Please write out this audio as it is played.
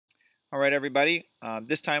All right, everybody.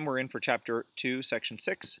 This time we're in for Chapter 2, Section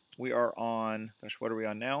 6. We are on, what are we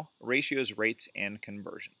on now? Ratios, rates, and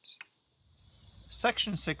conversions.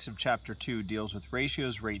 Section 6 of Chapter 2 deals with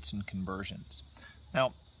ratios, rates, and conversions.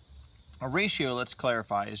 Now, a ratio, let's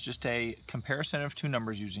clarify, is just a comparison of two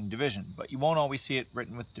numbers using division, but you won't always see it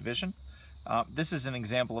written with division. This is an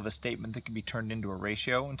example of a statement that can be turned into a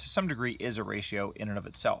ratio, and to some degree is a ratio in and of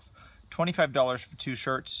itself. $25 for two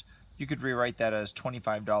shirts. You could rewrite that as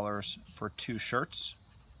 $25 for two shirts.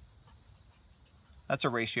 That's a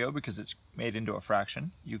ratio because it's made into a fraction.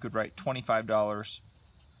 You could write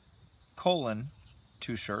 $25 colon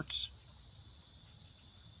two shirts.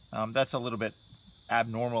 That's a little bit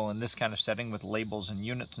abnormal in this kind of setting with labels and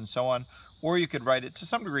units and so on. Or you could write it to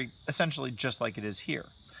some degree essentially just like it is here.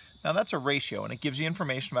 Now that's a ratio, and it gives you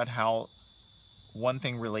information about how one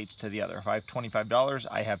thing relates to the other. If I have $25,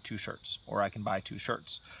 I have two shirts, or I can buy two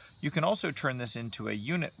shirts. You can also turn this into a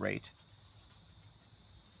unit rate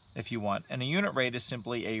if you want, and a unit rate is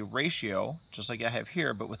simply a ratio, just like I have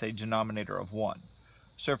here, but with a denominator of 1.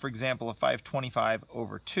 So for example, if I have 25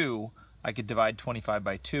 over 2, I could divide 25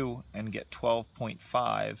 by 2 and get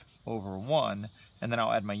 12.5 over 1, and then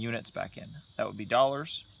I'll add my units back in. That would be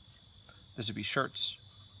dollars. This would be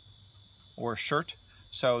shirts, or shirt.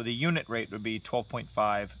 So the unit rate would be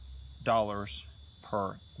 $12.5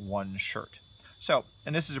 per one shirt. So,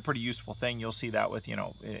 and this is a pretty useful thing. You'll see that with,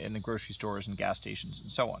 in the grocery stores and gas stations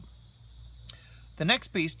and so on. The next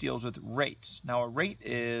piece deals with rates. Now a rate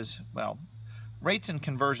is, well, rates and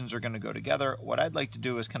conversions are going to go together. What I'd like to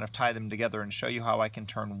do is kind of tie them together and show you how I can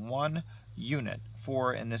turn one unit,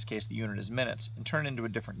 for, in this case the unit is minutes, and turn it into a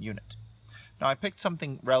different unit. Now I picked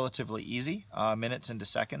something relatively easy, minutes into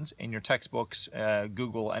seconds. In your textbooks,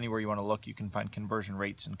 Google, anywhere you want to look, you can find conversion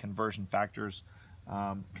rates and conversion factors,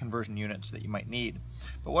 conversion units that you might need.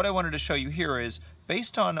 But what I wanted to show you here is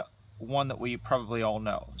based on one that we probably all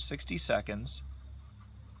know. 60 seconds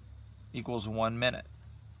equals 1 minute.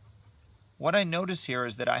 What I notice here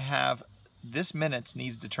is that I have this minutes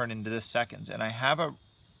needs to turn into this seconds, and I have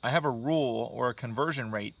a rule or a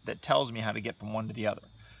conversion rate that tells me how to get from one to the other.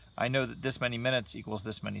 I know that this many minutes equals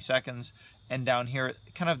this many seconds, and down here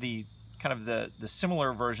kind of the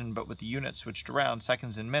similar version, but with the unit switched around,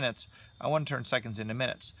 seconds and minutes, I want to turn seconds into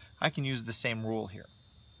minutes. I can use the same rule here.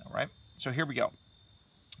 All right, so here we go.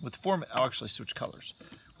 With I'll actually switch colors.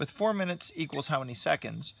 With 4 minutes equals how many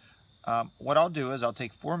seconds, what I'll do is I'll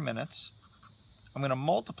take 4 minutes, I'm going to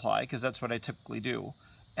multiply, because that's what I typically do,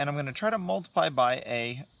 and I'm going to try to multiply by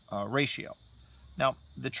a ratio. Now,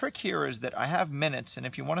 the trick here is that I have minutes, and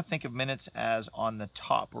if you want to think of minutes as on the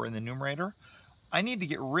top or in the numerator, I need to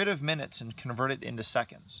get rid of minutes and convert it into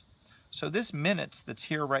seconds. So this minutes that's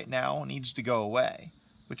here right now needs to go away,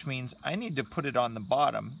 which means I need to put it on the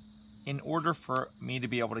bottom in order for me to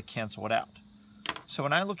be able to cancel it out. So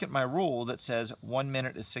when I look at my rule that says 1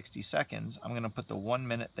 minute is 60 seconds, I'm going to put the 1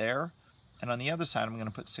 minute there, and on the other side I'm going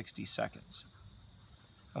to put 60 seconds.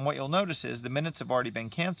 And what you'll notice is the minutes have already been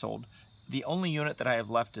canceled. The only unit that I have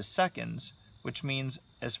left is seconds, which means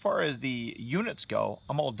as far as the units go,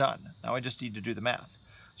 I'm all done. Now I just need to do the math.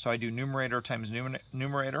 So I do numerator times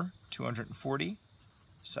numerator, 240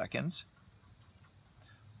 seconds.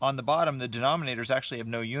 On the bottom, the denominators actually have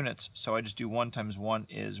no units, so I just do 1 times 1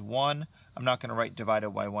 is 1. I'm not going to write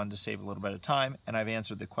divided by 1 to save a little bit of time, and I've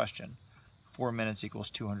answered the question. 4 minutes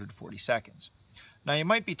equals 240 seconds. Now you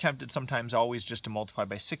might be tempted sometimes always just to multiply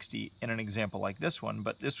by 60 in an example like this one,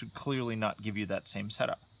 but this would clearly not give you that same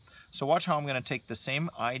setup. So watch how I'm going to take the same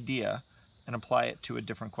idea and apply it to a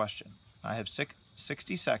different question. I have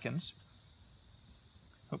 60 seconds.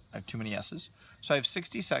 Oh, I have too many S's. So I have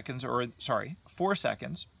 60 seconds, or sorry, 4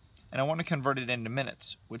 seconds, and I want to convert it into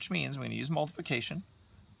minutes, which means I'm going to use multiplication,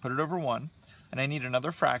 put it over 1, and I need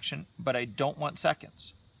another fraction, but I don't want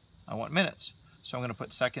seconds. I want minutes. So I'm going to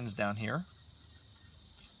put seconds down here.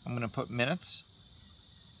 I'm going to put minutes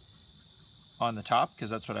on the top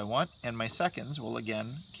because that's what I want, and my seconds will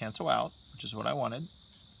again cancel out, which is what I wanted.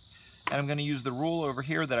 And I'm going to use the rule over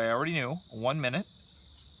here that I already knew, 1 minute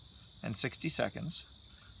and 60 seconds.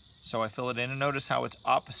 So I fill it in, and notice how it's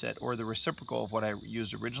opposite, or the reciprocal of what I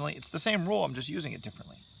used originally. It's the same rule, I'm just using it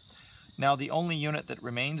differently. Now the only unit that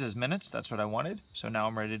remains is minutes. That's what I wanted, so now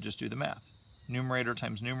I'm ready to just do the math. Numerator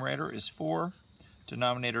times numerator is 4.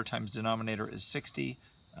 Denominator times denominator is 60.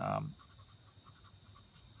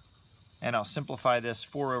 And I'll simplify this.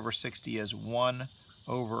 4 over 60 is 1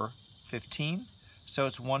 over 15. So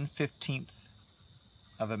it's 1/15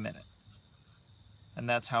 of a minute. And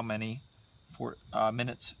that's how many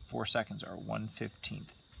minutes 4 seconds are.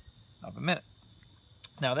 1/15 of a minute.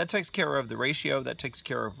 Now that takes care of the ratio, that takes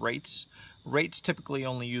care of rates. Rates typically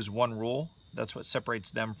only use one rule. That's what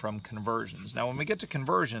separates them from conversions. Now when we get to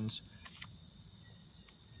conversions,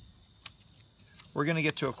 we're going to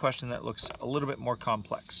get to a question that looks a little bit more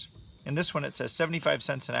complex. In this one it says 75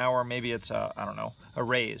 cents an hour, maybe it's a, I don't know, a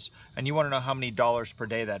raise, and you want to know how many dollars per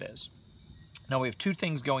day that is. Now we have two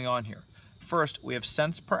things going on here. First, we have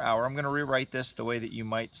cents per hour. I'm going to rewrite this the way that you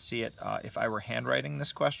might see it if I were handwriting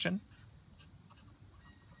this question.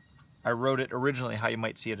 I wrote it originally how you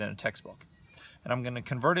might see it in a textbook. And I'm going to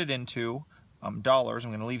convert it into dollars.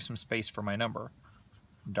 I'm going to leave some space for my number.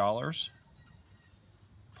 Dollars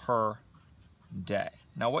per day.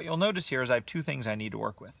 Now what you'll notice here is I have two things I need to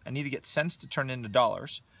work with. I need to get cents to turn into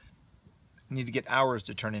dollars. I need to get hours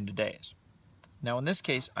to turn into days. Now in this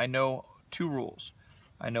case, I know two rules.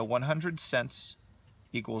 I know 100 cents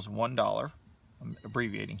equals $1. I'm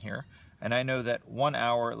abbreviating here. And I know that 1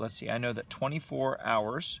 hour, let's see, I know that 24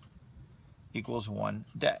 hours equals 1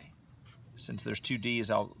 day. Since there's two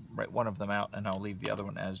D's, I'll write one of them out and I'll leave the other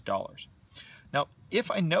one as dollars. Now,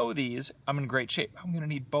 if I know these, I'm in great shape. I'm going to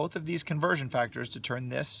need both of these conversion factors to turn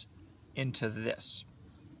this into this.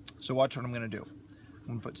 So watch what I'm going to do. I'm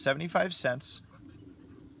going to put 75 cents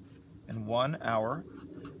in 1 hour,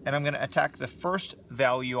 and I'm going to attack the first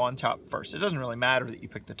value on top first. It doesn't really matter that you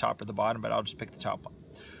pick the top or the bottom, but I'll just pick the top one.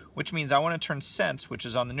 Which means I want to turn cents, which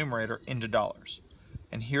is on the numerator, into dollars.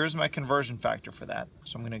 And here's my conversion factor for that.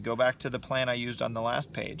 So I'm going to go back to the plan I used on the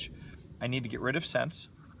last page. I need to get rid of cents,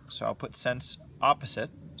 so I'll put cents opposite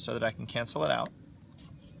so that I can cancel it out.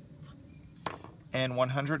 And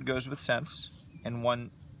 100 goes with cents, and $1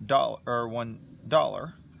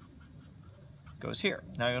 goes here.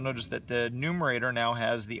 Now you'll notice that the numerator now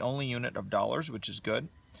has the only unit of dollars, which is good.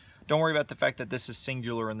 Don't worry about the fact that this is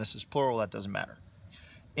singular and this is plural, that doesn't matter.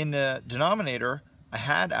 In the denominator, I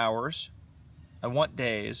had hours, I want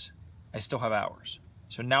days, I still have hours.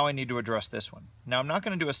 So now I need to address this one. Now I'm not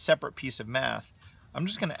going to do a separate piece of math. I'm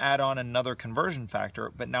just going to add on another conversion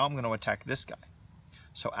factor, but now I'm going to attack this guy.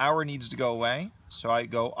 So hour needs to go away, so I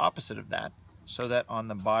go opposite of that, so that on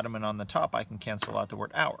the bottom and on the top I can cancel out the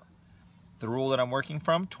word hour. The rule that I'm working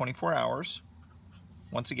from, 24 hours.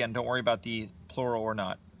 Once again, don't worry about the plural or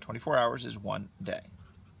not. 24 hours is 1 day.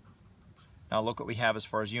 Now look what we have as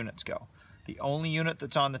far as units go. The only unit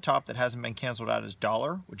that's on the top that hasn't been canceled out is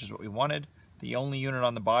dollar, which is what we wanted. The only unit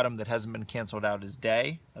on the bottom that hasn't been canceled out is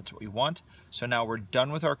day. That's what we want. So now we're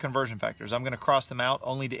done with our conversion factors. I'm going to cross them out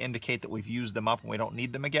only to indicate that we've used them up and we don't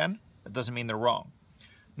need them again. That doesn't mean they're wrong.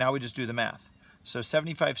 Now we just do the math. So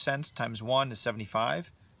 75 cents times 1 is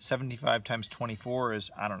 75. 75 times 24 is,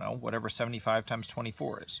 I don't know, whatever 75 times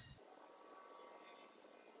 24 is.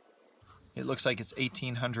 It looks like it's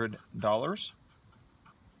 $1,800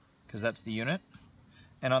 because that's the unit.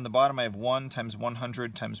 And on the bottom I have 1 times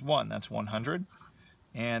 100 times 1. That's 100.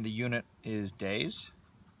 And the unit is days.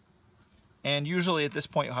 And usually at this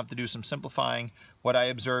point you'll have to do some simplifying. What I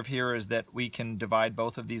observe here is that we can divide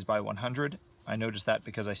both of these by 100. I notice that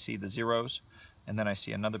because I see the zeros, and then I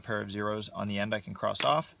see another pair of zeros on the end I can cross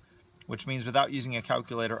off, which means without using a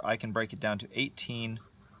calculator I can break it down to $18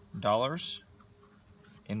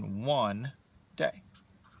 in 1 day.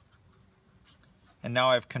 And now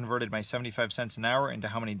I've converted my 75 cents an hour into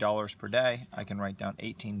how many dollars per day. I can write down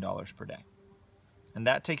 $18 per day. And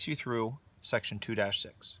that takes you through section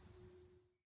 2-6.